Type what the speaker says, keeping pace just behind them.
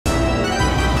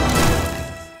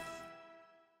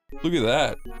Look at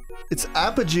that. It's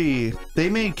Apogee. They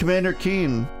made Commander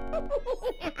Keen.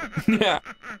 Yeah.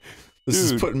 This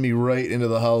is putting me right into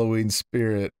the Halloween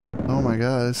spirit. Oh my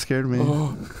god, it scared me.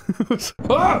 Oh.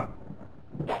 Ah!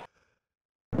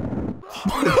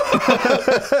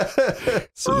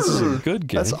 So this is a good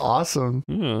game. That's awesome.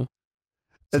 Yeah.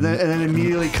 And then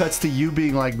immediately cuts to you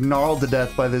being like gnarled to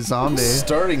death by the zombie.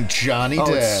 Starting Johnny Dash.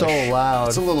 Oh, it's so loud.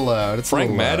 It's a little loud. It's Frank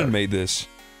a little Madden loud. made this.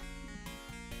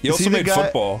 He Is also he the made guy-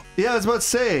 football. Yeah, I was about to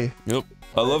say. Yep.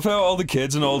 I love how all the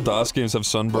kids in old DOS games have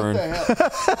sunburn.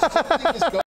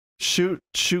 Shoot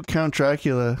Count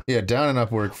Dracula. Yeah, down and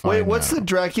up work fine. Wait, what's now. the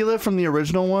Dracula from the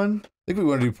original one? I think we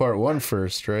want to do part 1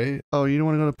 first, right? Oh, you don't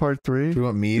want to go to part 3? Do we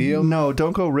want medium? No,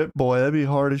 don't go Rip Boy. That'd be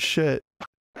hard as shit.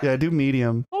 Yeah, do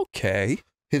medium. Okay.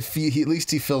 He at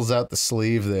least he fills out the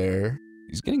sleeve there.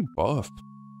 He's getting buffed.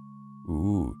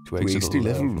 Ooh, 2 eggs Waste to the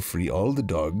level left. to free all the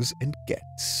dogs and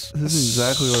cats. This is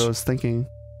exactly what I was thinking.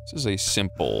 This is a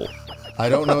simple... I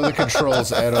don't know the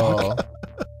controls at all.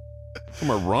 I'm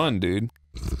gonna run, dude.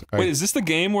 Right. Wait, is this the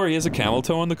game where he has a camel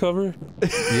toe on the cover?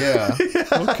 Yeah.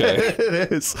 Okay.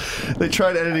 It is. They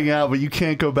tried editing out, but you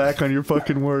can't go back on your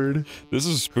fucking word. This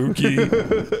is spooky.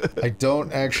 I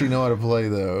don't actually know how to play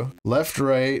though. Left,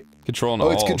 right. Control and Oh,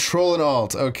 Alt. it's Control and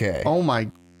Alt. Okay. Oh my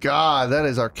god, that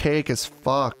is archaic as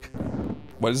fuck.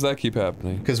 Why does that keep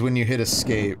happening? Because when you hit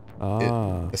Escape,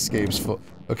 Ah. it escapes full.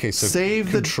 Okay, so Save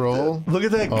Control. Look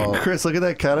at that, Oh. Chris. Look at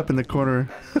that cat up in the corner.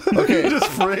 Okay. Just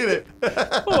freeing it.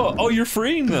 Oh, you're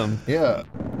freeing them. Yeah.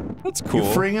 That's cool.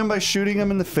 You freeing him by shooting him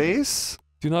in the face?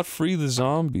 Do not free the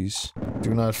zombies.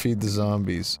 Do not feed the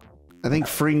zombies. I think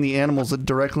freeing the animals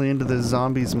directly into the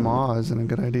zombie's maw isn't a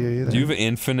good idea either. Do you have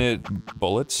infinite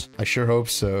bullets? I sure hope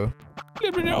so.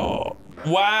 Let me know.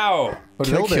 Wow. Oh,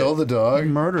 did I Killed it. kill the dog?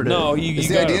 Murdered it. No, you Is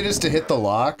the got idea just to hit the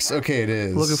locks? Okay, it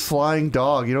is. Look at flying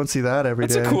dog. You don't see that every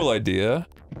day. That's a cool idea.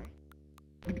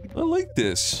 I like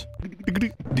this.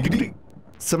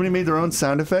 Somebody made their own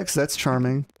sound effects? That's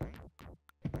charming.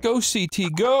 Go,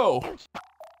 CT, go!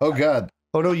 Oh god.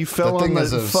 Oh no, you fell That on thing the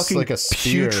has a- fucking like a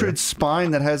spear. putrid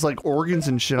spine that has like organs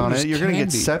and shit on There's it. You're gonna get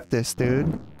candy. sepsis,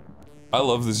 dude. I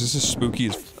love this. This is spooky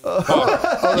as fuck.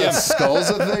 Oh, Yeah. that skull's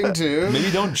a thing too? Maybe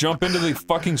don't jump into the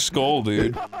fucking skull,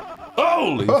 dude.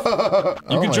 Holy! You Oh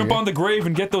can my jump God. on the grave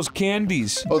and get those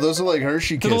candies. Oh, those are like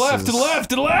Hershey To Kisses. the left, to the left,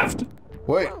 to the left!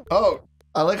 Wait, oh.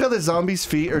 I like how the zombie's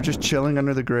feet are just chilling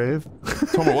under the grave.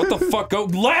 Tomer, what the fuck? Go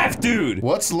left, dude!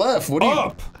 What's left? What do you...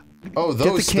 Up! Oh, Get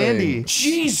those the candy. things.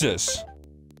 Jesus!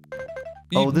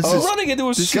 Oh, this You're is- running into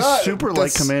a This God, is super like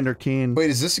that's- Commander Keen. Wait,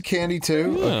 is this a candy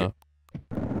too? Yeah. Okay.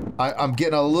 I'm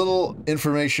getting a little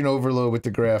information overload with the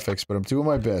graphics, but I'm doing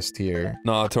my best here.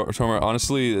 No, Tomer,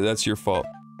 honestly, that's your fault.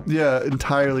 Yeah,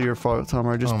 entirely your fault,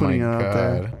 Tomer. Just Oh putting it my out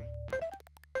there. god.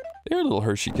 They're little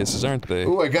Hershey Kisses, aren't they?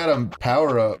 Ooh, I got a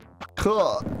power up.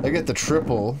 Cool. I get the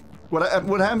triple. What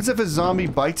happens if a zombie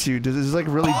bites you? Does it like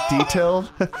really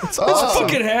detailed? It's This awesome.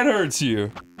 fucking head hurts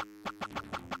you!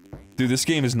 Dude, this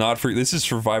game is not free. This is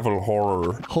survival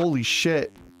horror. Holy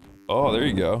shit. Oh, there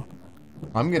you go.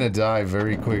 I'm gonna die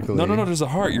very quickly. No, there's a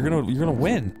heart. You're gonna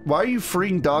win. Why are you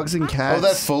freeing dogs and cats Oh,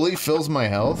 that fully fills my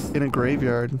health? in a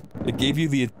graveyard? It gave you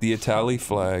the Itali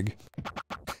flag.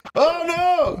 Oh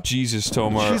no! Jesus,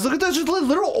 Tomar. Jeez, look at those just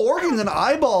little organs and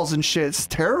eyeballs and shit. It's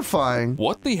terrifying.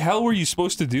 What the hell were you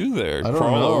supposed to do there? I don't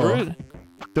Crawl know. over it?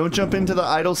 Don't jump into the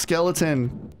idol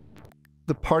skeleton.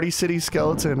 The Party City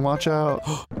skeleton. Watch out.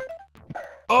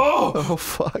 Oh! Oh,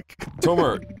 fuck.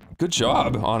 Tomar, good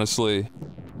job, honestly.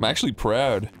 I'm actually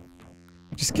proud.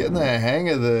 Just getting the hang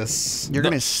of this. You're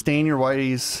gonna stain your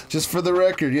whiteys. Just for the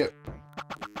record, yep.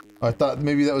 I thought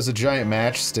maybe that was a giant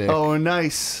matchstick. Oh,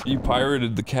 nice. You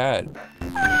pirated the cat.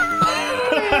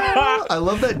 I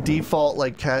love that default,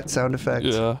 like, cat sound effect.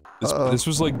 Yeah. This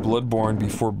was like Bloodborne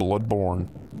before Bloodborne.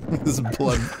 This is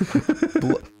blood.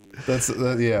 That's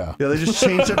yeah. Yeah, they just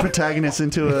changed the protagonist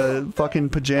into a fucking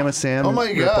Pajama Sam Oh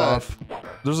my god. ripoff.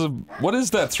 There's a... What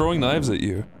is that throwing knives at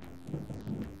you?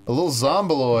 A little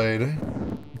zombiloid.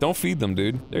 Don't feed them,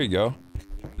 dude. There you go.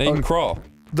 Now you can crawl.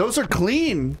 Those are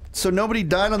clean, so nobody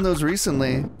died on those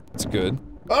recently. That's good.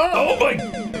 Oh, my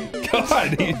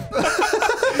god!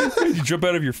 You jump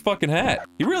out of your fucking hat.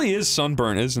 He really is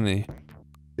sunburnt, isn't he?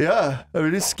 Yeah, I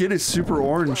mean his skin is super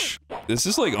orange. This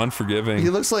is like unforgiving. He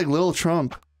looks like Little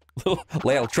Trump.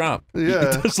 Lil Trump.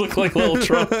 Yeah. He does look like Lil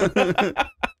Trump.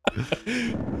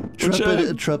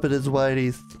 Trumpet is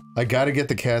whiteies. I gotta get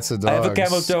the cats and dogs. I have a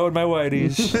camel toe in my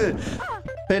whiteys.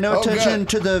 Pay no Oh, attention God.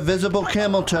 to the visible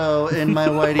camel toe in my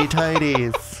whitey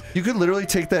tighties. You could literally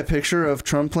take that picture of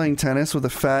Trump playing tennis with a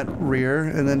fat rear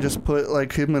and then just put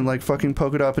like him in like fucking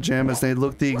polka dot pajamas and they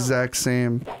look the exact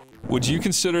same. Would you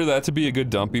consider that to be a good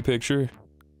dumpy picture?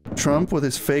 Trump with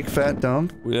his fake fat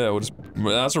dump? Yeah,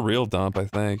 that's a real dump, I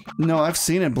think. No, I've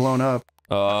seen it blown up.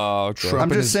 Oh, okay. I'm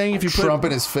just saying if you put Trump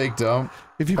in his fake dump.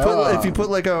 if you put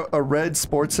like a red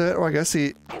sports hat, or I guess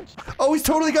he's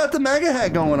totally got the MAGA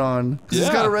hat going on. He's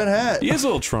got a red hat. He is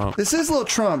little Trump. This is little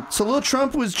Trump. So little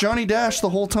Trump was Johnny Dash the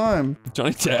whole time.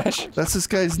 Johnny Dash? That's this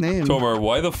guy's name. Tomar,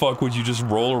 why the fuck would you just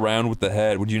roll around with the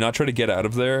head? Would you not try to get out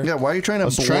of there? Yeah, why are you trying to I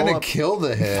was trying to kill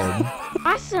the head.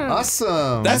 Awesome.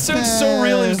 Awesome. That sounds so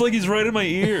real. It's like he's right in my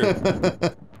ear.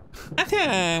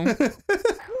 Okay.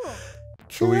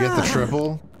 So we get the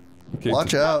triple. Okay,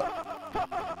 Watch out.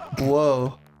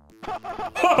 Whoa.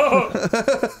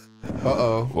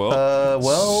 Uh-oh.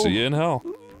 Well, see you in hell.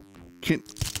 Can,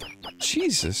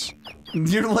 Jesus.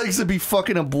 your legs would be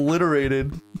fucking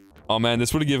obliterated. Oh man,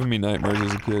 this would have given me nightmares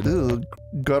as a kid. Ew,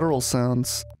 guttural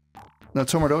sounds. No,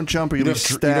 Tomar, don't jump or you'll be You'd have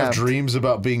stabbed. dreams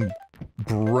about being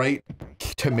bright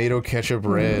tomato ketchup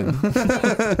red.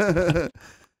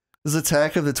 This is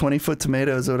Attack of the 20-Foot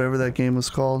Tomatoes, or whatever that game was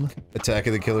called. Attack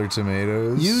of the Killer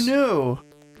Tomatoes. You knew!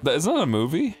 Isn't that a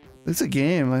movie? It's a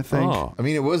game, I think. Oh. I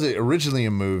mean, it was originally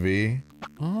a movie.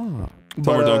 Oh. But,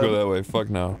 Tomar, don't go that way. Fuck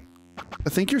no. I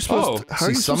think you're supposed to... How are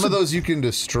See, you some supposed of those you can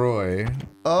destroy.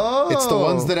 Oh! It's the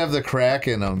ones that have the crack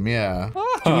in them, yeah.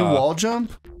 Can you wall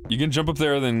jump? You can jump up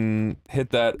there and then hit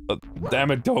that.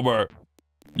 Damn it, Tomar.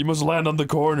 You must land on the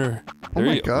corner. Oh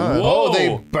my god. Whoa. Oh,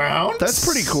 they bounce? That's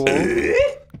pretty cool.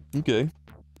 Okay.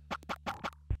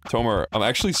 Tomar, I'm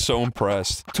actually so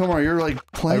impressed. Tomar, you're like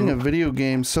playing a video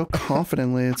game so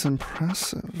confidently, it's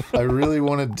impressive. I really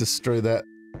want to destroy that.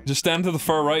 Just stand to the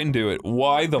far right and do it.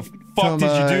 Why the fuck did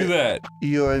you do that?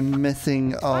 You're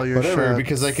missing all your Whatever, shots.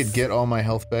 because I could get all my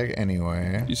health back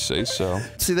anyway. You say so.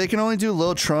 See, they can only do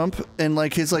Lil Trump and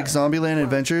like his like Zombieland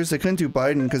adventures. They couldn't do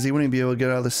Biden because he wouldn't be able to get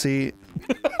out of the seat.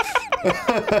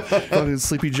 Fucking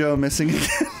Sleepy Joe missing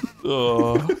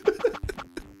again.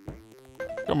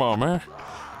 Come on, man.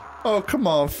 Oh, come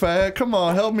on, fat. Come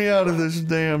on, help me out of this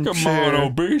damn Come chair.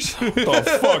 on, obese.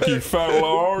 The fuck, you fat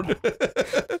lord.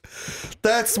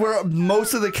 That's where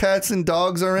most of the cats and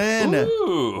dogs are in.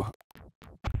 Ooh.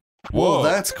 Whoa,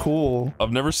 that's cool.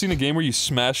 I've never seen a game where you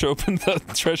smash open the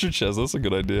treasure chest. That's a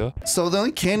good idea. So the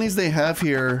only candies they have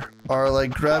here are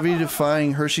like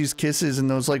gravity-defying Hershey's Kisses and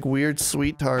those like weird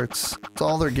sweet tarts. That's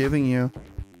all they're giving you.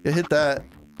 You hit that.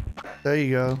 There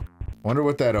you go. Wonder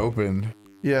what that opened.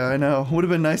 Yeah, I know. Would have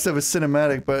been nice to have a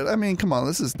cinematic, but I mean, come on,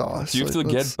 this is DOS. Do you have to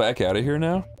get back out of here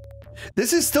now?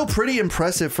 This is still pretty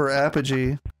impressive for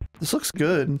Apogee. This looks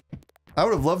good. I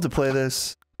would have loved to play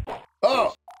this.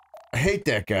 Oh! I hate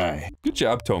that guy. Good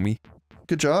job, Tommy.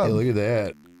 Good job. Hey, look at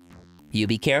that. You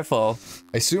be careful.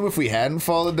 I assume if we hadn't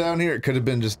fallen down here, it could have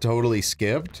been just totally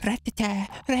skipped. He's got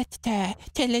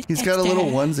a little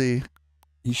onesie.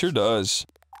 He sure does.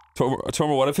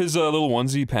 Tomar, what if his little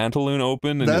onesie pantaloon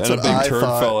opened and a That's big what I turd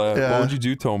thought, fell out? yeah. What would you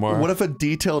do, Tomar? What if a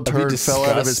detailed That'd be turd fell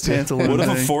out of his disgusting. pantaloon? What if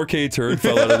a thing? 4K turd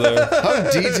fell out of there?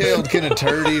 How detailed can a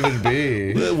turd even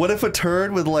be? What if a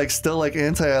turd with like still like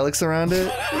anti-Alex around it?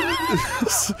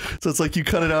 So it's like you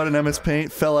cut it out in MS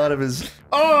Paint, fell out of his...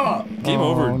 Oh! Game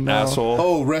over, no. asshole.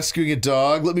 Oh, rescuing a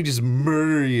dog? Let me just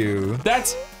murder you.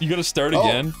 That's... You gotta start Oh,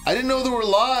 again. I didn't know there were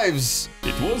lives.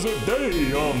 It was a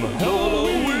day on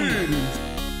Halloween.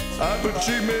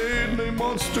 Apogee made a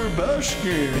monster bash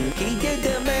game. He did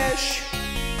the mash.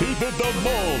 He did the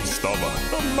monster.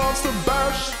 A monster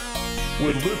bash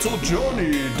with little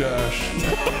Johnny Dash.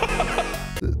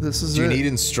 This is Do you it. need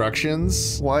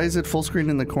instructions? Why is it full screen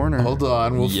in the corner? Hold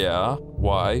on. We'll Yeah.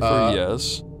 Why? For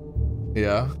yes.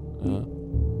 Yeah.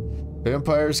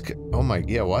 Vampires. Oh my.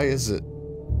 Yeah. Why is it?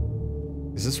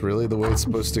 Is this really the way it's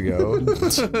supposed to go?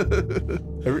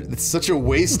 It's such a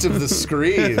waste of the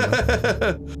screen.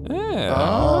 Yeah.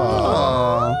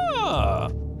 Ah.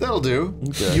 That'll do.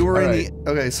 Okay. You were in Alright.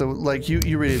 the... Okay, so like you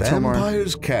read it, Tomar.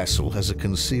 Vampire's castle has a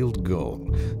concealed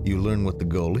goal. You learn what the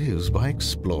goal is by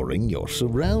exploring your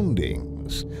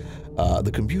surroundings.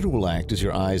 The computer will act as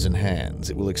your eyes and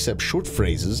hands. It will accept short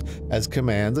phrases as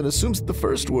commands and assumes that the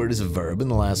first word is a verb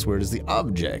and the last word is the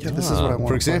object. Yeah, this is what I want.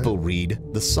 For example, read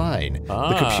the sign.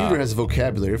 The computer has a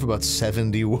vocabulary of about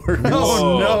 70 words.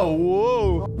 Oh no!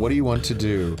 Whoa! What do you want to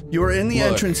do? You are in the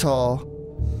Look. entrance hall.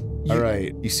 All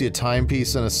right. You see a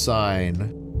timepiece and a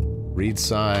sign. Read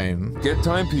sign. Get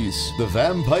timepiece. The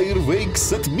vampire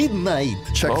wakes at midnight.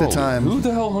 Check the time. Who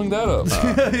the hell hung that up?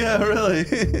 Yeah, really.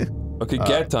 Okay,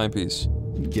 get timepiece.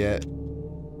 Get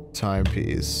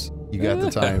timepiece. You got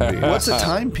the timepiece. What's a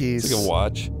timepiece? It's like a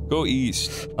watch. Go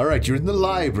east. All right. You're in the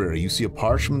library. You see a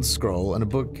parchment scroll and a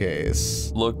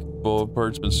bookcase. Look,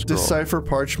 parchment scroll. Decipher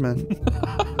parchment.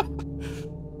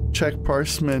 Check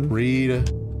parchment.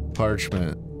 Read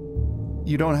parchment.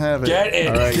 You don't have it. Get it.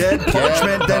 All right. Get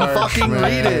parchment, then fucking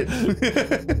Parchment. read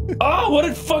it. Oh, what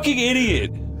a fucking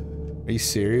idiot. Are you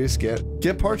serious? Get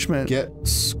Parchment.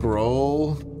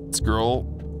 scroll.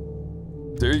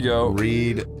 Scroll. There you go.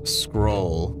 Read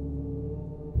scroll.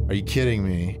 Are you kidding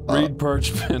me? Read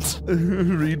parchment.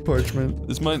 Read parchment.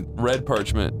 This might red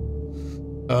parchment.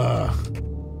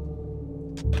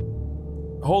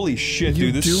 Holy shit, You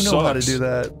dude, this do know sucks. how to do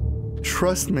that.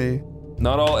 Trust me.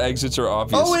 Not all exits are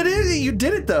obvious. Oh, it is. You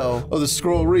did it though. Oh, the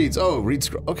scroll reads. Oh, read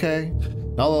scroll. Okay.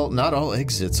 Not all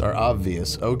exits are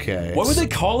obvious. Okay. Why would they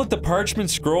call it the parchment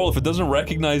scroll if it doesn't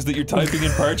recognize that you're typing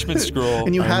in parchment scroll?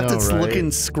 And you have know, to look right?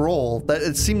 and scroll. That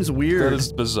it seems weird. That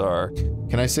is bizarre.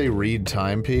 Can I say read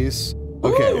timepiece?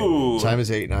 Okay. Ooh. Time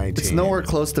is 8:19. It's nowhere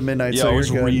close to midnight, Yeah, so you're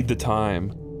always good. read the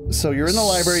time. So you're in the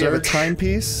library. You have a Search.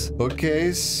 timepiece.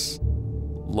 Bookcase.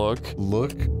 Look.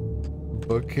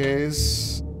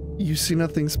 Bookcase. You see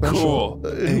nothing special. Cool.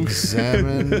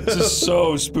 Examine. This is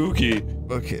so spooky.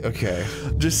 Okay.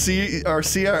 Just see our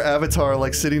avatar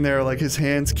like sitting there, like his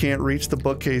hands can't reach the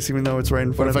bookcase, even though it's right in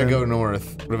What front if of I him. go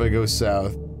north? What if I go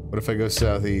south? What if I go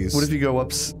southeast? What if you go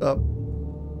up?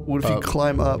 What if you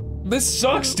climb up? This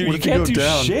sucks, dude. What You if you can't go do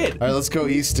down? shit. All right, let's go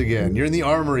east again. You're in the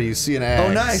armory. You see an axe.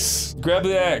 Oh, nice. Grab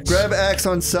the axe. Grab axe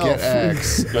on self. Get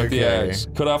axe. Grab the Okay. axe.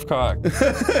 Cut off cock.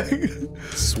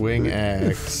 Swing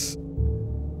axe.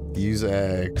 Use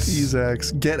axe. Use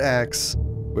axe. Get axe.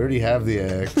 We already have the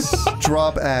axe.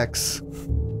 Drop axe.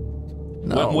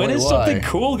 No, when wait, is why? something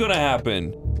cool gonna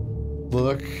happen?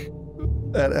 Look.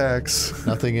 At axe.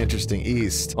 Nothing interesting.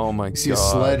 East. Oh my You see god.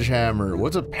 a sledgehammer.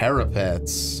 What's a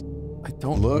parapets? I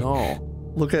don't Look.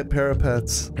 know. Look at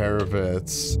parapets.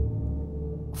 Parapets.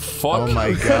 Fuck Oh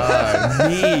my god.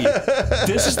 me.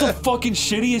 This is the fucking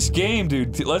shittiest game,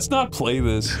 dude. Let's not play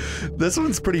this. This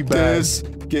one's pretty bad. This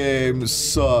game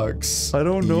sucks. I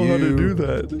don't know how to You do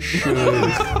that.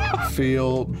 Should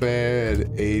feel bad,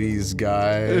 80s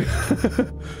guy.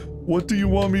 What do you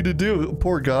want me to do?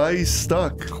 Poor guy, he's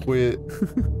stuck. Quit.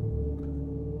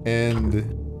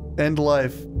 End. End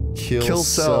life. Kill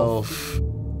self. self.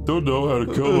 Don't know how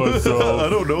to kill myself. I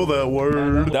don't know that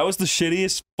word. That was the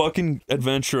shittiest fucking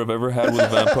adventure I've ever had with a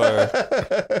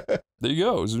vampire. There you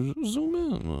go. Zoom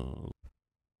in.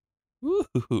 Woo.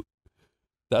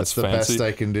 That's the fancy. best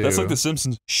I can do. That's like The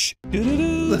Simpsons. Shh.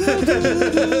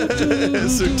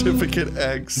 Certificate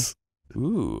X.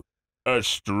 Ooh.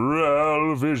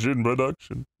 Astral Vision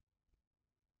Production.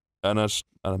 And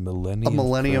a millennium. A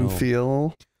millennium film.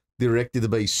 feel. Directed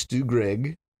by Stu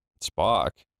Gregg. Spock.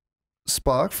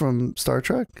 Spock from Star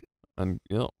Trek. And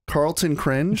you know. Carlton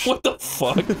Cringe. What the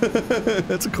fuck?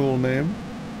 That's a cool name.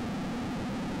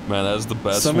 Man, that is the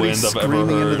best Somebody's wind I've ever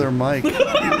screaming into heard. their mic.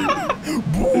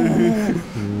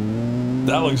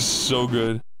 That looks so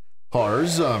good. Horror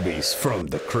zombies from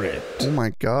the crypt. Oh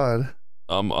my god.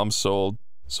 I'm sold.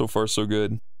 So far, so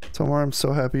good. Tomar, I'm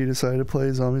so happy you decided to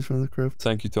play Zombies from the Crypt.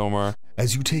 Thank you, Tomar.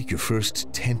 As you take your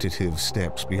first tentative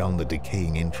steps beyond the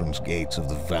decaying entrance gates of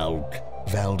the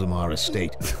Valdemar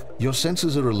estate, your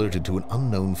senses are alerted to an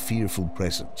unknown fearful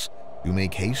presence. You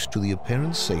make haste to the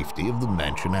apparent safety of the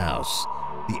mansion house.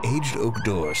 The aged oak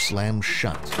door slams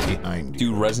shut behind you.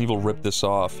 Dude, Resident Evil ripped this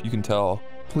off. You can tell.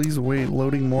 Please wait,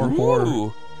 loading more horror.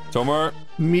 Ooh. Tomar,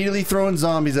 Immediately throwing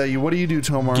zombies at you. What do you do,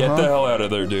 Tomar? get huh? the hell out of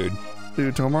there, dude.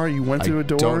 Dude, Tomar, you went through a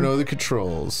door. Don't know the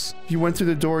controls. If you went through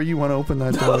the door, you want to open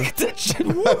that door. Look at that shit.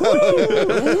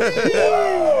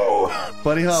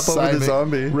 Buddy hop over the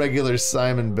zombie. Regular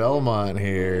Simon Belmont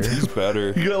here. He's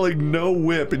better. You got like no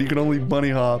whip and you can only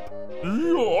bunny hop.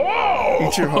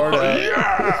 Eat your heart out.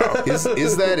 Yeah.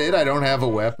 Is that it? I don't have a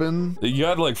weapon? You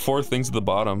got like 4 things at the I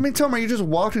bottom. mean, Tomar, you just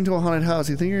walked into a haunted house.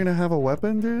 You think you're gonna have a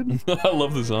weapon, dude? I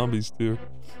love the zombies too.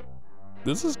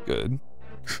 This is good.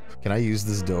 Can I use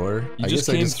this door? You I just guess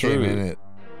I came just came through. in it.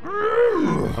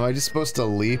 Am I just supposed to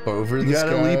leap over You this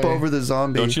gotta guy? leap over the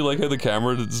zombie. Don't you like how the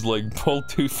camera is like pulled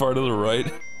too far to the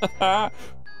right?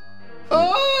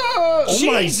 Oh! Oh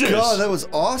Jesus! my god, that was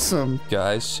awesome.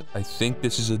 Guys, I think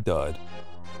this is a dud.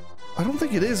 I don't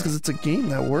think it is because it's a game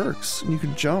that works and you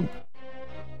can jump.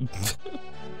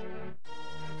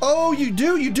 Oh, you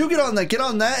do get on that. Get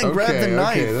on that and grab the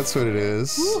knife. Okay, that's what it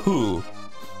is. Ooh.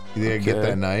 You think I can get Okay.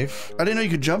 that knife? I didn't know you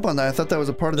could jump on that. I thought that was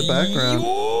a part of the background.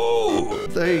 Ooh.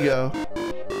 There you go.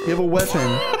 You have a weapon.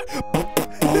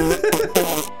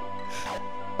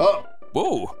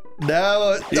 Oh!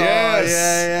 Now, Yes. oh,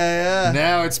 yeah.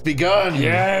 Now it's begun!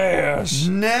 Yes.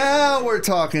 Now we're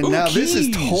talking. Ooh, now this is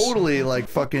keys. totally like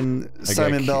fucking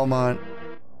Simon key. Belmont.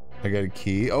 I got a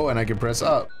key. Oh, and I can press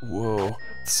up. Whoa.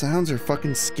 Sounds are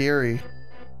fucking scary.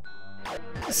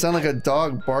 Sound like a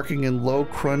dog barking in low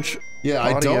crunch. Yeah,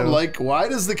 I audio. don't like. Why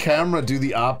does the camera do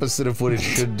the opposite of what it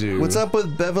should do? What's up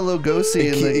with Beva Lugosi?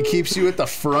 It keeps you at the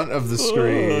front of the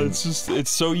screen. Oh, it's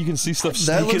so you can see stuff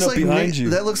sneaking up like behind you.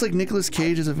 That looks like Nicolas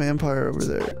Cage as a vampire over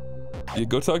there. Yeah,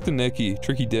 go talk to Nikki,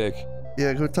 Tricky Dick.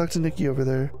 Yeah, go talk to Nikki over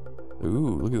there.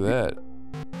 Ooh, look at that.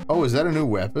 Oh, is that a new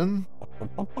weapon?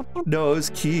 No, it's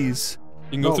keys.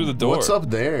 You can go through the door. What's up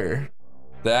there?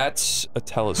 That's a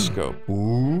telescope.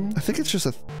 Ooh. I think it's just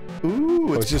a.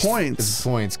 Ooh, it's just points. It's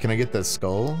points. Can I get that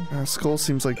skull? Skull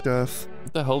seems like death.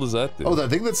 What the hell does that do? Oh, I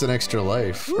think that's an extra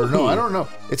life. Or no, I don't know.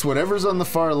 It's whatever's on the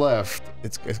far left.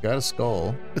 It's got a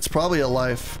skull. It's probably a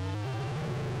life.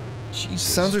 Jesus.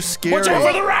 Sounds are scary. Watch out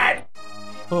for the rat!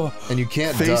 Oh, And you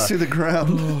can't Face duck. through the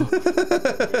ground.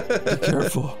 be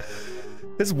careful.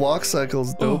 His walk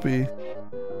cycle's dopey.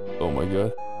 Oh my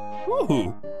god.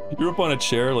 Ooh, you're up on a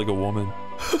chair like a woman.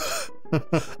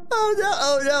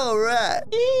 Oh no, rat.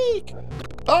 Eek.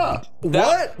 Ah!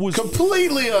 That was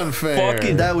Completely unfair.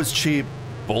 fucking- That was cheap.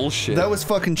 bullshit. That was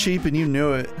fucking cheap and you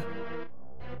knew it.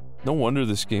 No wonder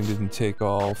this game didn't take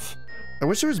off. I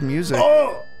wish there was music.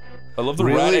 Oh! I love the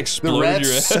Really? rat The exploded rat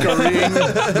your ass. scurrying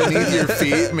beneath your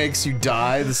feet makes you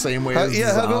die the same way as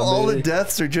Yeah, how come all the zombie?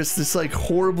 deaths are just this like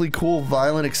horribly cool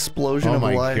violent explosion Oh of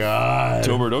my life? god.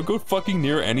 Tober, don't go fucking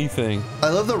near anything. I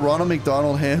love the Ronald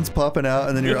McDonald hands popping out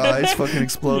and then your eyes fucking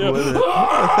explode Yeah. with it.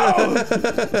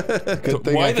 Good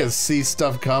thing Why I the- can see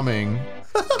stuff coming.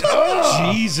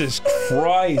 Jesus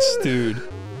Christ, dude.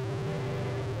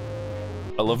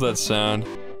 I love that sound.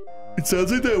 It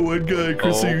sounds like that one guy,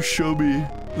 Chris, Oh. that you showed me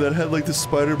that had like the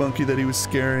spider monkey that he was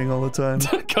scaring all the time.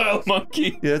 Kyle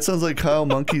Monkey. Yeah, it sounds like Kyle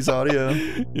Monkey's audio.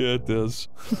 Yeah, it does.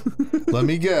 Let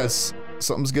me guess.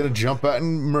 Something's gonna jump out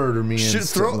and murder me Should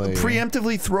instantly.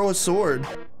 preemptively throw a sword.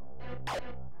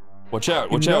 Watch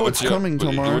out, watch know out, it's watch coming, out.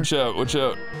 Tomar. Watch out, watch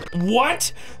out.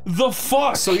 What the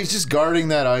fuck? So he's just guarding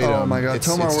that item. Oh my god,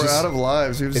 Tomar, we're out of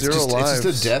lives. We have It's 0 lives. It's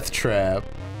just a death trap.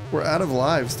 We're out of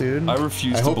lives, dude. I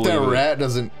refuse I to hope believe that it. rat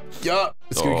doesn't. Yeah,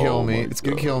 it's gonna Oh kill me. my It's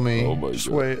gonna God. kill me. Oh my Just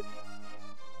god. wait.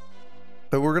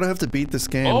 But we're gonna have to beat this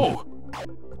game. Oh,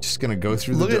 Just gonna go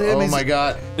through Look the. at him, Oh he's- my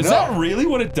god. is No. that really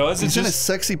what it does? He's It's in a just.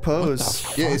 sexy pose.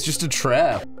 Yeah, it's just a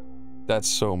trap. That's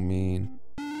so mean.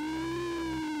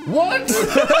 What?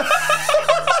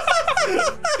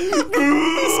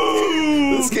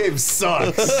 This game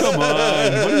sucks. Come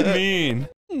on. What do you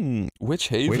mean? Witch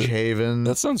Haven. Witch Haven.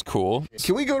 That sounds cool.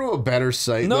 Can we go to a better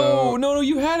site? No, though? no,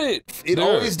 you had it. It There.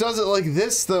 always does it like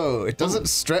this, though. It doesn't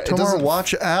stretch. It Tomar, doesn't.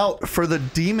 watch out for the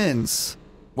demons.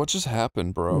 What just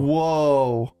happened, bro?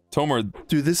 Whoa. Tomar,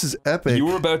 Dude, this is epic. you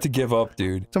were about to give up,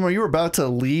 dude. Tomar, you were about to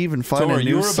leave and find Tomar, a new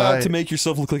you were site. about to make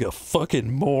yourself look like a fucking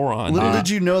moron. Little dude. did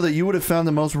you know that you would have found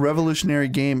the most revolutionary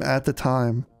game at the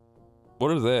time.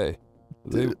 What are they?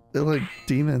 They're like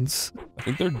demons. I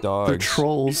think they're dogs. They're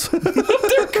trolls. They're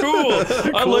cool.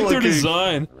 I cool like their looking.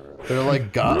 design. They're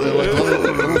like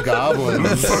little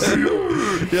goblins.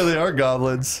 Yeah, they are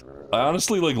goblins. I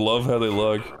honestly like love how they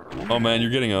look. Oh man, you're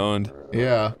getting owned.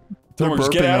 Yeah. Tomar,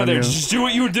 just get burping out of on there. you. Just do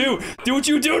what you would do. Do what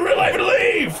you would do in real life and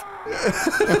leave.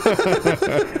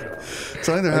 It's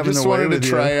like they're I having just their way wanted to with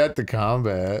you. try out the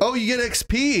combat. Oh, you get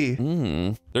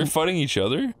XP. They're fighting each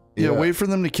other. Yeah, wait for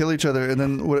them to kill each other, and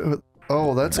then what?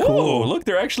 Oh, that's Whoa, cool. look,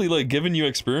 they're actually like giving you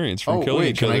experience from Oh killing wait,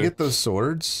 each can other. I get those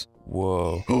swords?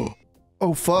 Whoa.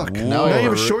 Oh fuck! Whoa. Now you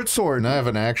have a Now short sword Now I have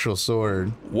an actual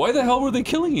sword. Why the hell were they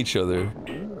killing each other?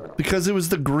 because it was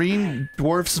the green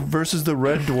dwarfs versus the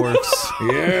red dwarfs.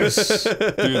 Yes.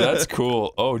 Dude, that's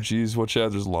cool. Oh jeez, watch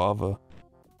out, there's lava.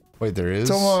 Wait, there is.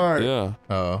 Tomar, Yeah.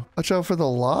 Oh. watch out for the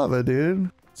lava,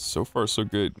 dude. So far so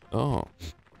good. Oh.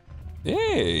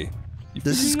 Hey. You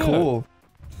This is figured it out. cool.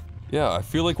 Yeah, I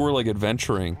feel like we're like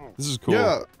adventuring. This is cool.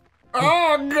 Yeah.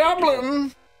 Oh,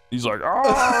 goblin! He's like,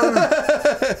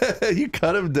 ah! You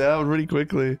cut him down pretty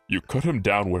quickly. You cut him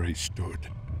down where he stood.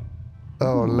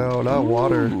 Oh no, not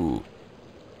water. Ooh.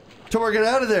 Tomar, get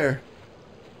out of there.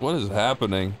 What is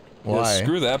happening? Why? Yeah,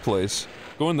 screw that place.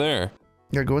 Go in there.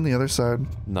 Yeah, go on the other side.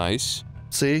 Nice.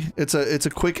 See, it's a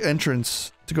quick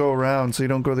entrance to go around, so you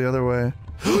don't go the other way.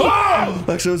 Ah!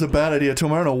 Actually, it was a bad idea.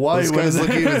 Tomar, I don't know why Those you went guys in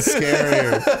look there. even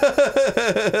scarier.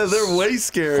 They're way Fucking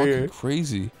scarier.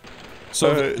 crazy.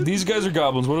 So these guys are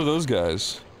goblins. What are those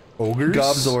guys? Ogres?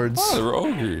 Gobzords. Oh, they're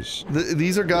ogres.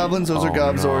 These are goblins, those are Oh,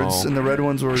 gobzords, no. and the red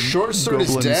ones were Short sword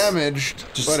goblins. is damaged.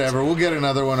 Just- Whatever, we'll get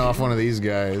another one off one of these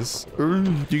guys.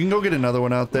 You can go get another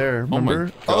one out there, Oh my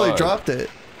remember? Oh, they God. dropped it.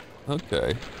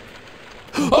 Okay.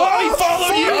 Oh, he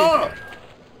followed you!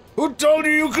 Who told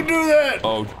you you could do that?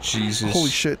 Oh, Jesus. Holy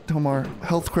shit, Tomar.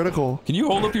 Health critical. Can you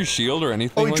hold up your shield or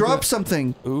anything? Oh, he like dropped that?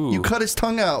 something. Ooh. You cut his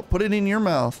tongue out. Put it in your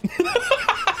mouth.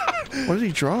 What did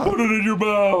he drop? Put it in your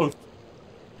mouth.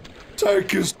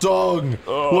 Take his tongue.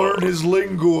 Learn his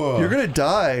lingua. You're gonna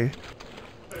die.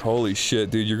 Holy shit,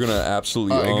 dude. You're gonna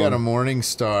absolutely I got a morning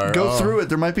star. Go through it.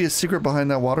 There might be a secret behind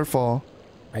that waterfall.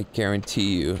 I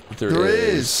guarantee you There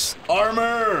is.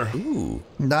 Armor. Ooh.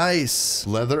 Nice.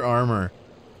 Leather armor.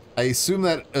 I assume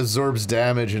that absorbs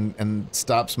damage and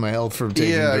stops my health from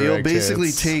taking Yeah, you'll direct basically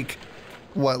hits. take,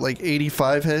 what, like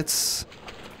 85 hits?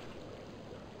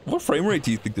 What frame rate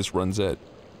do you think this runs at?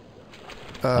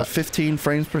 15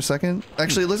 frames per second?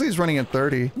 Actually, it looks like he's running at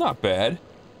 30. Not bad.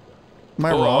 Am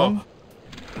I wrong?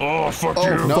 Oh, fuck Oh,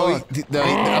 you. No, fuck.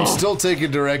 I'm still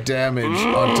taking direct damage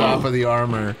on top of the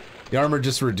armor. The armor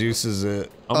just reduces it.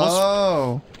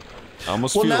 Oh. I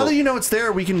almost Well, feel... now that you know it's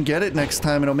there, we can get it next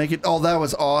time. It'll make it... Oh, that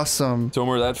was awesome.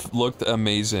 Tomer, that looked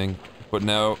amazing, but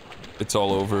now it's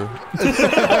all over.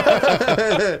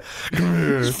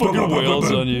 There's fucking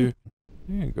whales on you.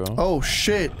 There you go. Oh,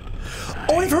 shit.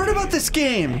 Oh, I've heard about this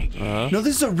game. No,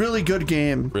 this is a really good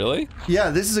game. Really?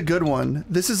 Yeah, this is a good one.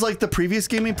 This is like the previous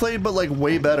game we played, but like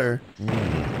way better.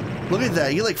 Look at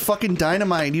that. You like fucking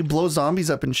dynamite. You blow zombies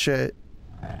up and shit.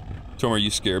 Tomer, are you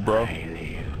scared, bro?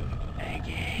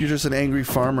 You're just an angry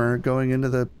farmer going into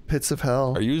the pits of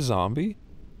hell. Are you a zombie?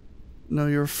 No,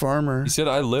 you're a farmer. He said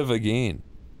I live again.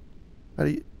 How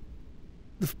do you...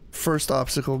 The first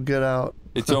obstacle, get out.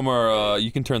 Hey, Tomar,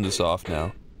 you can turn this off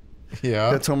now.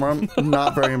 Yeah. Yeah, Tomar, I'm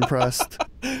not very impressed.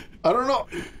 I don't know.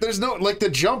 There's no, like, the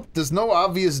jump, there's no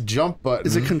obvious jump button.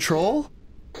 Is it control?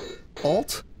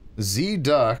 Alt? Z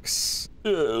ducks.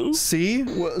 C?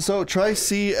 So try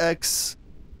C, X,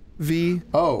 V.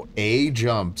 Oh, A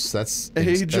jumps. That's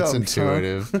Jumps, that's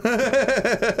intuitive. That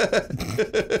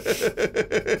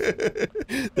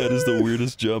is the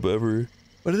weirdest jump ever.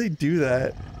 Why do they do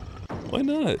that? Why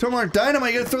not? Tomar,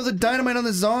 dynamite! You gotta throw the dynamite on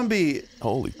the zombie!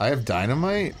 Holy. I have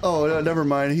dynamite? Oh, no, never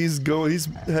mind. He's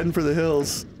heading for the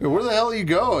hills. Where the hell are you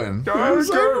going?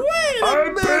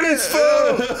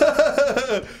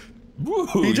 Woo,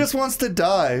 He just wants to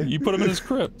die. You put him in his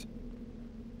crypt.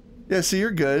 Yeah, see, you're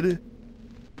good.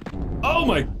 Oh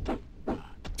my...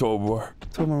 Tomar.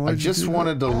 Tomar, why I did you just do that?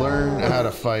 wanted to learn how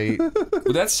to fight.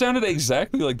 That sounded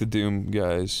exactly like the Doom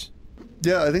guys.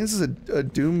 Yeah, I think this is a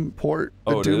Doom port.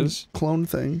 A Oh, it Doom is? clone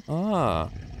thing. Ah.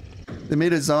 They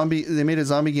made a zombie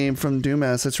game from Doom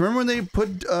assets. Remember when they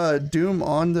put Doom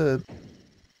on the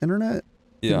internet?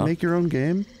 Yeah. To make your own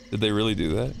game? Did they really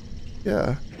do that?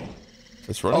 Yeah.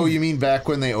 That's right. Oh, you mean back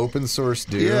when they open sourced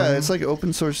Doom? Yeah, it's like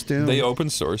open source Doom. They open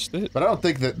sourced it? But I don't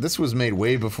think that this was made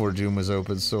way before Doom was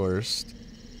open sourced.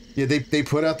 Yeah, they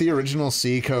put out the original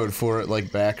C code for it like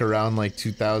back around like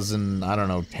 2000, I don't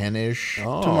know, 10-ish.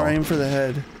 Oh. Tomar, aim for the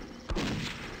head.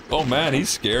 Oh man, he's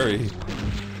scary.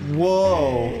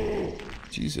 Whoa.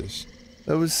 Jesus.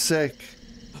 That was sick.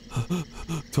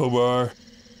 Tomar.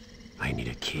 I need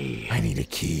a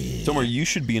key. Tomar, you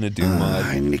should be in a Doom mod.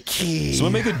 I need a key.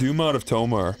 Someone make a Doom mod of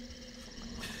Tomar.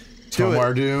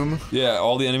 Tomar Doom. Yeah,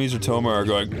 all the enemies of Tomar are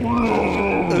going,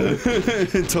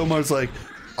 Tomar's like,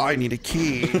 I need a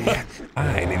key.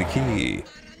 I need a key.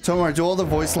 Tomar, do all the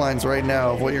voice lines right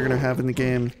now of what you're gonna have in the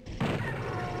game.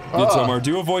 Yeah, Tomar,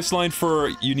 do a voice line for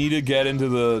you need to get into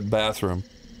the bathroom.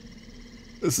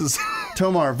 This is...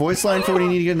 Tomar, voice line for when you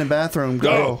need to get in the bathroom.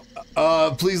 Go.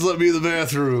 please let me in the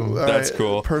bathroom. All That's right,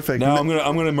 cool. Perfect. Now I'm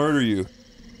gonna murder you.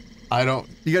 I don't...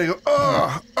 You gotta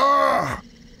go,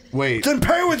 Wait. Then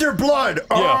pay with your blood!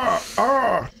 Yeah.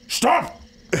 Stop!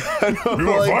 I don't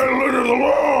Violated the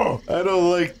law! I don't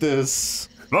like this.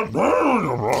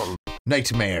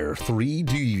 Nightmare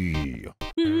 3D.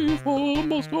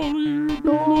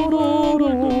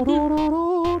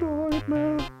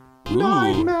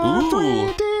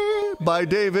 Ooh. By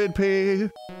David P.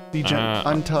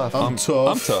 I'm tough. I'm tough.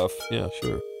 I'm tough. Yeah,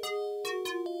 sure.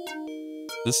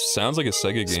 This sounds like a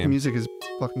Sega This game. music is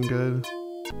fucking good.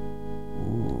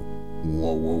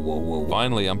 Whoa, whoa, whoa, whoa.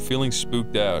 Finally, I'm feeling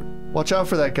spooked out. Watch out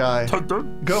for that guy.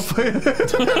 Go for it.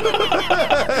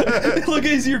 Look,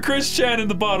 he's your Christian in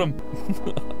the bottom.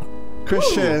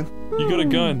 Christian. You got a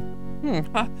gun.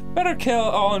 Better kill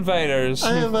all invaders.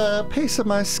 I have a piece of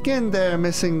my skin there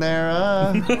missing there.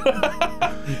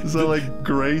 Is that like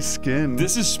gray skin?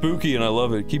 This is spooky and I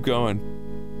love it. Keep going.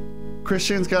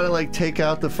 Christian's gotta like take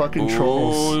out the fucking Oh,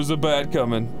 trolls. there's a bat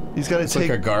coming. He's gotta It's take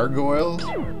like a gargoyle.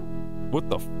 What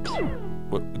the?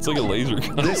 What? It's like a laser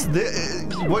gun.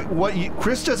 what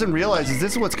Chris doesn't realize is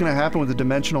this is what's gonna happen with the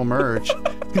dimensional merge.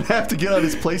 He's gonna have to get out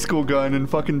his play school gun and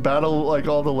fucking battle like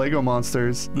all the Lego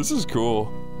monsters. This is cool.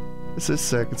 This is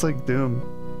sick. It's like Doom.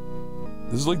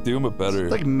 This is like Doom, but better.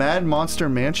 It's like Mad Monster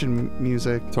Mansion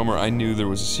music. Tomar, I knew there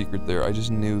was a secret there. I just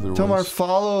knew there Tomar, was.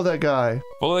 follow that guy.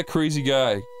 Follow that crazy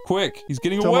guy. Quick, he's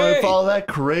getting Tomar, away. follow that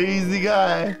crazy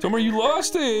guy. Tomar, you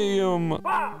lost a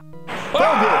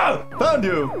Found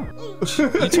you!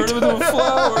 You turned him into a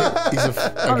flower.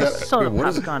 He's Solar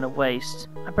power's kind of waste.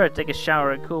 I better take a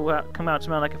shower and come out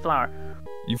smelling like a flower.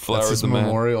 You flowered That's his the man.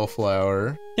 memorial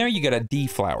flower. Now you gotta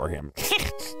deflower him.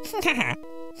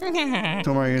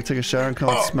 Tomar, you're gonna take a shower and come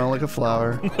out smell like a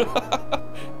flower.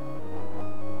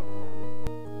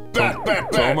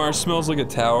 Tomar smells like a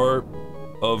tower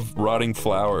of rotting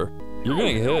flour. You're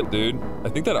gonna get hit, dude. I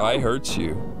think that eye hurts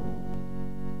you.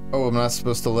 Oh, I'm not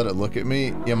supposed to let it look at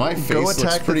me? Yeah, my face Go looks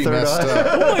attack the pretty third messed eye. up.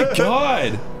 Oh my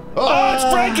god! Oh, it's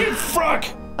Franken Fruck!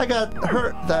 I got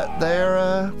hurt that there,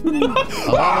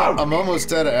 I'm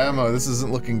almost out of ammo. This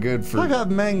isn't looking good for I got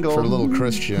mangled. for little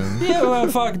Christian. You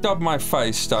fucked up my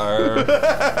face, star.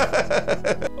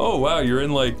 Oh wow, you're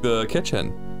in like the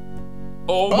kitchen.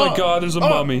 Oh my god, there's a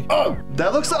mummy.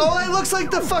 That looks, it looks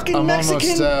like the fucking I'm Mexican,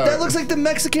 almost out. that looks like the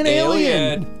Mexican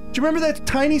alien. Do you remember that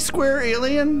tiny square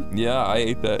alien? Yeah, I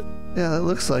ate that. Yeah, that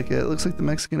looks like it. It looks like the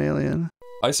Mexican alien.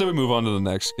 I say we move on to the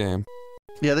next game.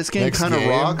 Yeah, this game Next kind of game?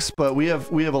 rocks, but we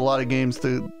have a lot of games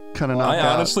to kind of knock I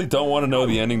out. honestly don't want to know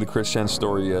the ending to Christian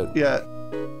story yet. Yeah.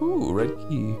 Ooh, red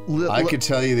key. I could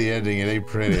tell you the ending. It ain't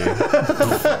pretty.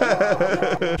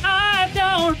 I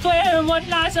don't care what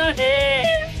lies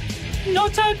ahead. No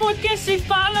time for guessing.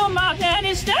 Follow my plan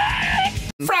instead.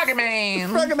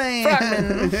 Frogman.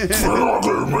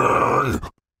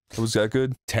 Was that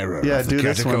good? Terror Yeah, of the dude,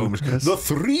 this one, catacombs. Chris. The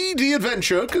 3D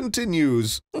adventure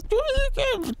continues.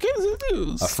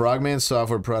 A Frogman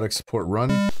software product support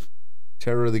run.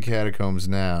 Terror of the Catacombs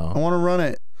I now. want to run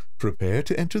it. Prepare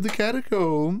to enter the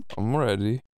catacomb. I'm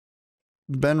ready.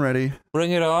 Ben ready.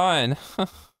 Bring it on.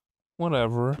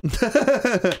 Whatever.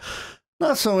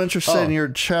 Not so interested in your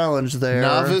challenge there.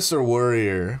 Novice or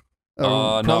warrior?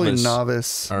 Probably novice.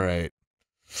 novice. All right.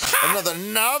 Another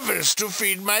novice to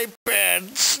feed my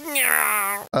pets.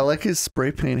 I like his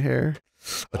spray paint hair.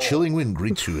 A chilling wind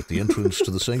greets you at the entrance to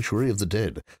the Sanctuary of the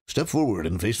Dead. Step forward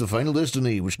and face the final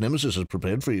destiny which Nemesis has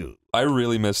prepared for you. I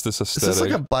really miss this Is aesthetic. this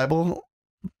like a Bible?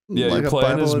 Yeah, like you're a playing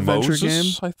Bible as adventure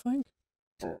Moses, game? I think.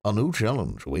 A new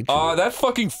challenge awaits you. That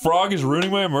fucking frog is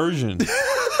ruining my immersion.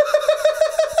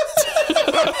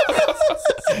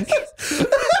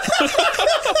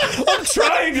 I'm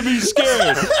trying to be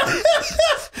scared.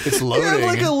 It's You loading. have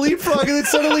like a leapfrog, and then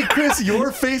suddenly, Chris,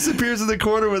 your face appears in the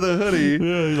corner with a hoodie.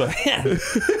 Yeah, he's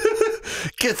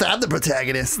like, Guess I'm the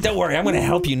protagonist. don't worry, I'm gonna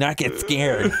help you not get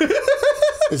scared.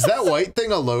 Is that white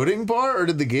thing a loading bar, or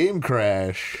did the game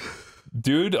crash?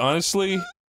 Dude, honestly,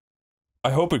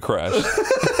 I hope it crashed.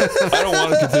 I don't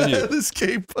want to continue. This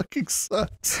game fucking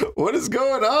sucks. What is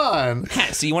going on?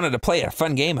 So you wanted to play a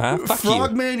fun game, huh? Fuck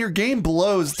Frogman, your game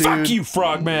blows, dude. Fuck you,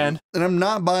 Frogman. And I'm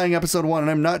not buying episode 1, and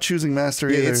I'm not choosing Master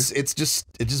Yeah, either. it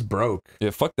just broke. Yeah,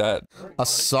 fuck that. A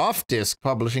soft disk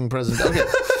publishing present. Okay.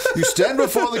 You stand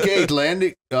before the gate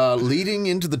leading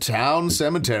into the town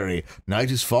cemetery. Night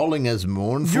is falling as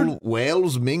mournful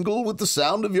wails mingle with the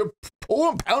sound of your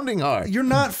pounding heart. You're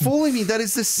not fooling me. That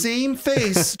is the same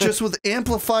face, just with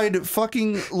amplified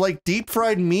fucking, like,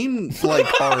 deep-fried meme, like,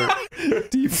 art.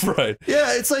 Deep fried.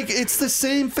 Yeah, it's like, it's the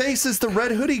same face as the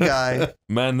red hoodie guy.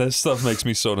 Man, this stuff makes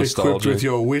me so Equipped nostalgic. with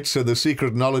your wits and the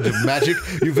secret knowledge of magic,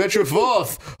 you venture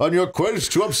forth on your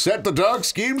quest to upset the dark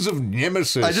schemes of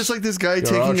Nemesis. I just like this guy Your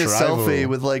taking a arch-rival. selfie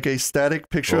with, like, a static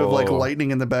picture of, like, Oh.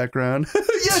 lightning in the background.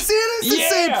 Yes, it is the Yeah!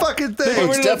 same fucking Oh, thing. it's Rid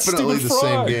of that definitely stupid the same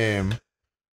frog. game.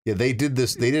 Yeah, they did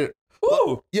this. They did it.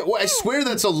 Ooh. Yeah, well, I swear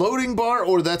that's a loading bar,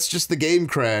 or that's just the game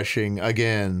crashing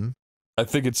again. I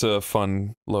think it's a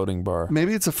fun loading bar.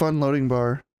 Maybe it's a fun loading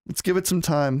bar. Let's give it some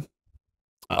time.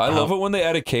 I love it when they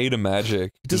add a K to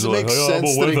magic. Does It's it make like,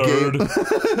 sense that a game?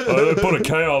 I put a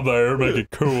K on there, make it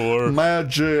cooler.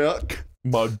 Magic.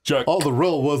 Magic. All the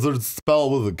real wizards spell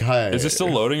with a K. Is it still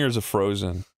loading or is it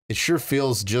frozen? It sure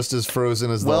feels just as frozen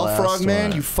as the Well, last Frogman,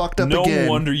 one. you fucked up No again.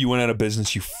 wonder you went out of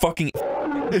business, you fucking...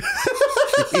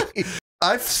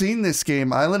 I've seen this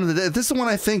game, Island of the Dead. This is the one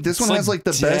I think. This It's one has like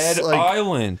the best, Dead like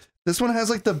Island. this one has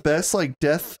like the best like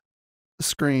death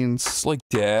screens. It's like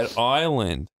Dead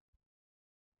Island.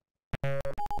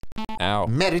 Ow.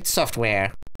 Merit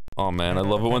software. Oh man, I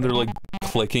love it when they're like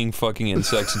clicking fucking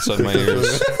insects inside my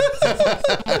ears.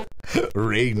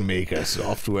 Rainmaker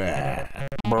software.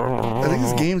 I think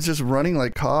this game's just running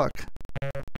like cock.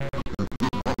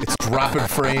 It's dropping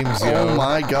frames, yo. Oh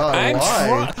my god,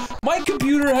 why? My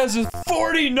computer has a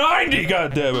 4090,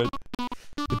 goddammit.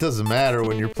 It doesn't matter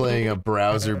when you're playing a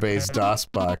browser-based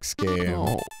DOSBox game.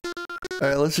 Oh.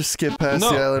 Alright, let's just skip past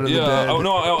No, the Island of the Dead. oh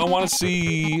no, I want to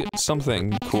see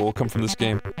something cool come from this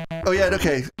game. Oh yeah,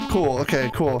 okay, cool,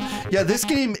 Yeah, this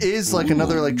game is like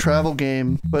another like travel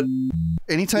game, but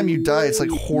anytime you die, it's like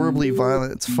horribly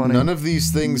violent. It's funny. None of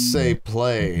these things say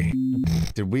play.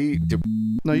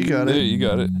 No, you got it. Yeah, you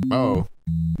got it. Oh.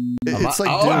 It's like,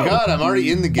 oh my god, I'm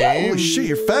already in the game. Holy shit,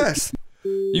 you're fast.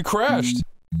 You crashed.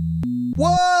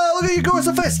 Whoa, look at you going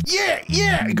so fast.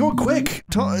 Yeah, going quick.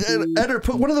 Eder,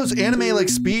 put one of those anime like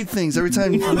speed things every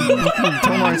time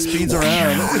Tomar speeds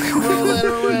around. Rolling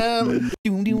around.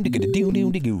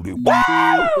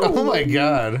 Oh my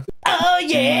god. Oh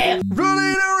yeah!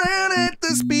 Rolling around at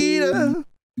the speed of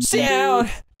sound.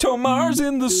 Tomar's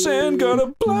in the sand, got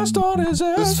a blast on his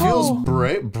ass. This feels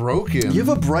broken. You have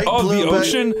a bright Oh, blue the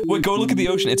ocean? Wait, go look at the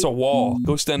ocean. It's a wall.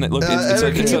 Go stand it. Look, it's Eder,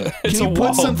 a can you wall.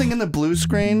 put something in the blue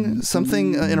screen?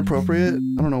 Something inappropriate?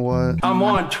 I don't know what. I'm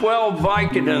on 12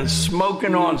 Vicodins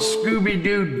smoking on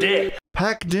Scooby-Doo dick.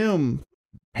 Pack Doom.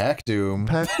 Pack Doom.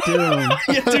 Pack Doom.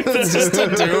 Yeah, dude, that's just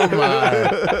a Doom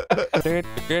mod.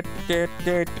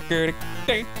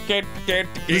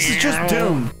 This is just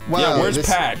Doom. Wow. Yeah, where's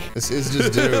Pac? This is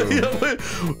just Doom.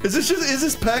 Is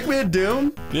this Pac-Man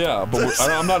Doom? Yeah, but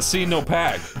I'm not seeing no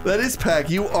Pac. That is Pac.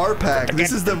 You are Pac.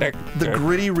 This is the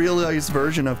gritty, realized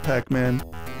version of Pac-Man.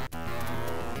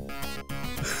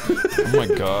 Oh my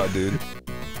god, dude.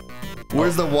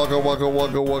 Where's the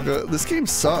wugga? This game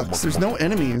sucks. There's no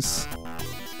enemies.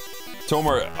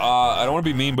 Tomar, I don't want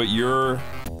to be mean, but your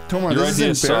Tomar, this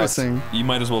is embarrassing. Sucks. You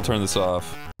might as well turn this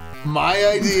off. My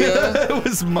idea. It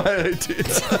was my idea.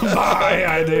 My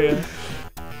idea.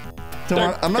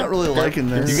 Tomar, I'm not really liking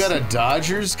this. You got a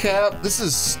Dodgers cap? This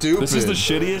is stupid. This is the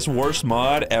shittiest, worst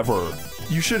mod ever.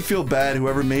 You should feel bad,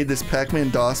 whoever made this Pac-Man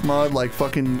DOS mod like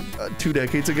fucking 2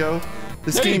 decades ago.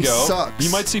 This game sucks.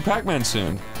 You might see Pac-Man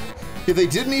soon. Yeah, they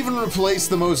didn't even replace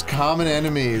the most common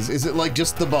enemies. Is it like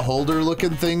just the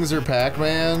beholder-looking things or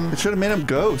Pac-Man? It should have made him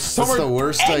ghosts. That's the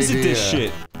worst Exit idea. this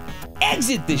shit.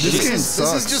 Exit this shit. This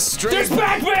is just straight. There's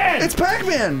Pac-Man! It's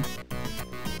Pac-Man!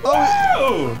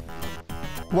 Oh!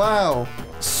 Wow.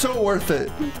 So worth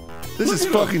it. This is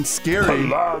fucking scary.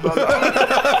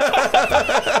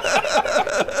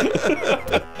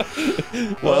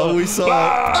 Well, we saw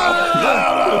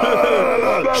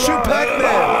shoot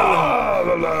Pac-Man!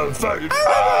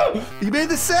 You made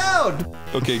the sound!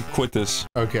 Okay, quit this.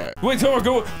 Okay. Wait, Tomar,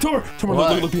 go! Tomar,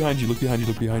 look behind you, look behind you,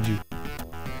 look behind you.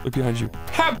 Look behind you.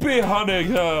 Happy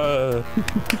Hanukkah!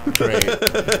 Great.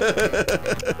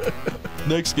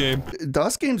 Next game.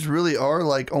 DOS games really are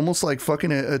like almost like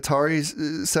fucking Atari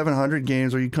 700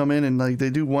 games where you come in and like they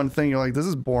do one thing, you're like, this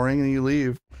is boring, and you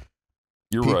leave.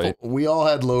 You're right. We all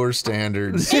had lower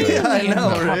standards. Yeah, I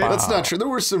know, right? That's not true. There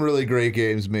were some really great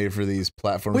games made for these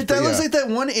platforms. Wait, that looks like that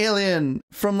one alien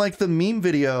from like the meme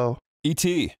video.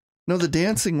 E.T. No, the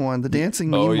dancing one, the dancing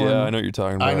meme Oh one. yeah, I know what you're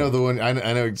talking about. I know the one. I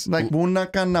know. Like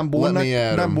bunaka na Let me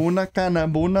at 'em. bunak,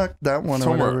 that one or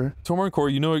whatever. Tomar and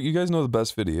Corey, you guys know the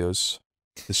best videos.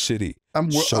 The city.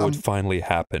 It finally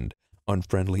happened.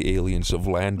 Unfriendly aliens have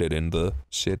landed in the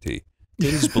city.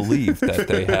 It is believed that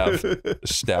they have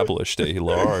established a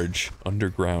large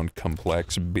underground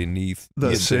complex beneath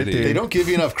the city. They don't give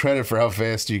you enough credit for how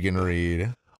fast you can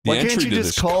read. Why can't you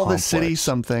just call the city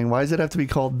something? Why does it have to be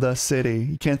called the city?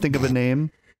 You can't think of a name?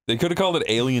 They could have called it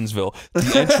Aliensville.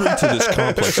 The entry to this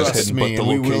complex is hidden, but the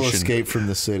location, we will escape from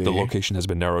the city. The location has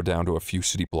been narrowed down to a few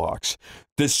city blocks.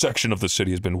 This section of the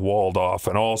city has been walled off,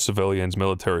 and all civilians,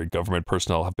 military, government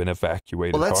personnel have been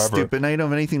evacuated. Well, that's However, stupid. Now you don't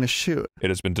have anything to shoot. It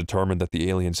has been determined that the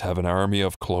aliens have an army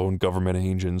of clone government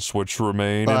agents which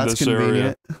remain in this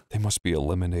area. They must be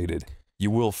eliminated. You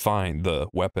will find the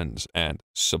weapons and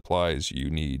supplies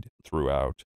you need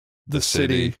throughout the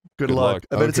city. Good luck.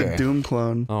 I bet it's a Doom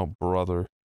clone. Oh, brother.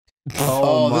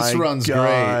 Oh, this runs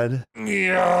great.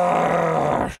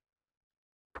 Yeah.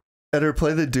 Better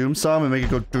play the Doom song and make it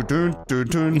go dun dun dun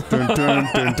dun dun dun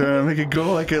dun dun. Make it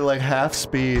go like at like half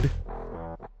speed.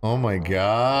 Oh my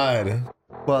god.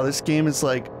 Wow, this game is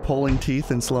like pulling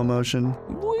teeth in slow motion.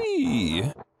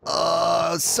 Wee.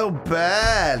 Oh, it's so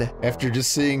bad. After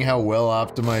just seeing how well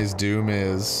optimized Doom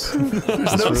is.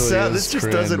 There's no sound. This just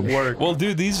doesn't work. Well,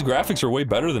 dude, these graphics are way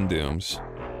better than Doom's.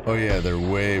 Oh yeah, they're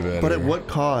way better. But at what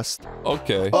cost?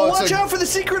 Okay. Oh, watch out for the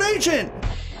secret agent!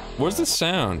 Where's the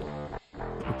sound?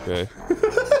 Okay.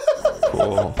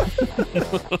 Cool.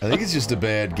 I think it's just a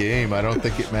bad game. I don't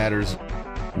think it matters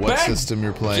what system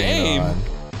you're playing on.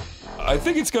 I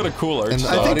think it's got a cool art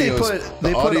style. I think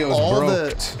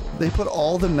they put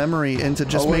all the memory into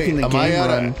just making the game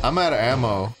run. I'm out of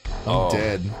ammo. I'm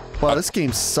dead. Wow, this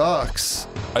game sucks.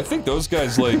 I think those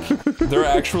guys, like, they're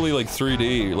actually, like,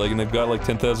 3D, like, and they've got, like,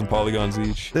 10,000 polygons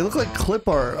each. They look like clip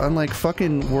art on, like,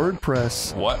 fucking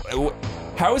WordPress. What?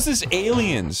 How is this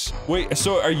aliens? Wait,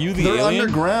 so are you the alien? They're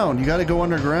underground. You gotta go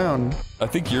underground. I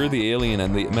think you're the alien,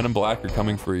 and the Men in Black are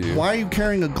coming for you. Why are you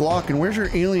carrying a Glock, and where's your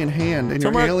alien hand and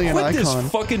your alien quit icon?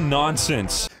 This fucking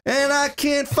nonsense. And I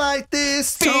can't fight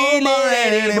this Tomar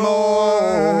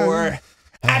anymore.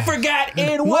 I forgot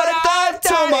what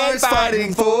Tomar's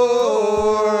fighting for.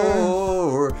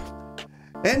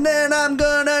 And then I'm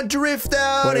gonna drift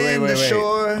out in the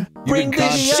shore. Bring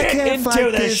this shit into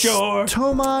the shore.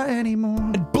 Tomar anymore.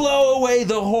 And blow away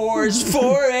the whores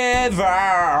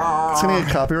forever. It's gonna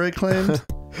get copyright claimed.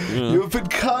 You've been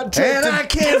contacted. And I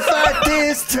can't fight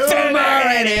this Tomar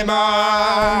anymore.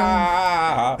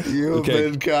 You've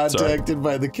been contacted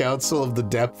by the Council of the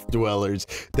Depth Dwellers.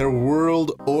 Their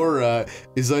world aura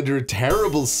is under a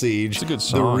terrible siege. It's a good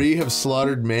song. The Ree have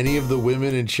slaughtered many of the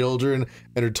women and children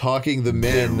and are taking the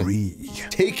men,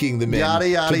 taking the men yada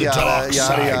yada to the yada dark yada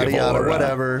side yada of yada aura.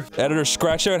 whatever. Editor,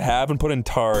 scratch out have and put in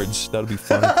tards. That'll be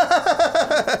funny.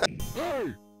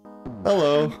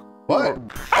 Hello. What?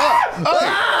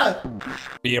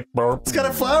 It's got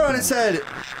a flower on its head.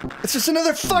 It's just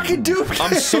another fucking dupe.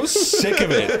 I'm so sick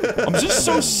of it. I'm just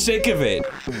so sick of it.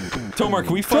 Tomar,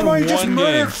 can we find Tomar, one you just game?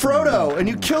 murdered Frodo, and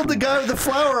you killed the guy with the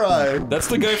flower eye. That's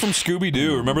the guy from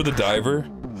Scooby-Doo. Remember the diver?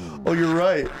 Oh, you're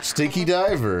right. Stinky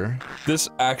Diver. This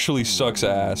actually sucks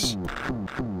ass.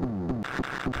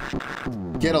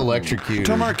 Get electrocuted.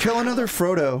 Tomar, kill another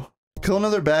Frodo. Kill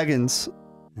another Baggins.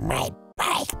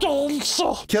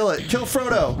 Kill it. Kill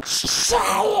Frodo.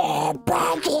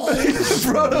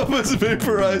 Frodo was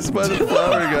vaporized by the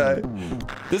flower guy.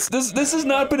 This has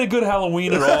not been a good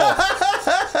Halloween at all.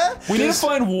 We need to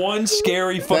find one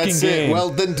scary fucking That's game. it. Well,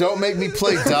 then don't make me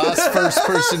play DOS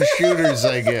first-person shooters,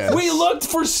 I guess. We looked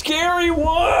for scary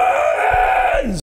ones!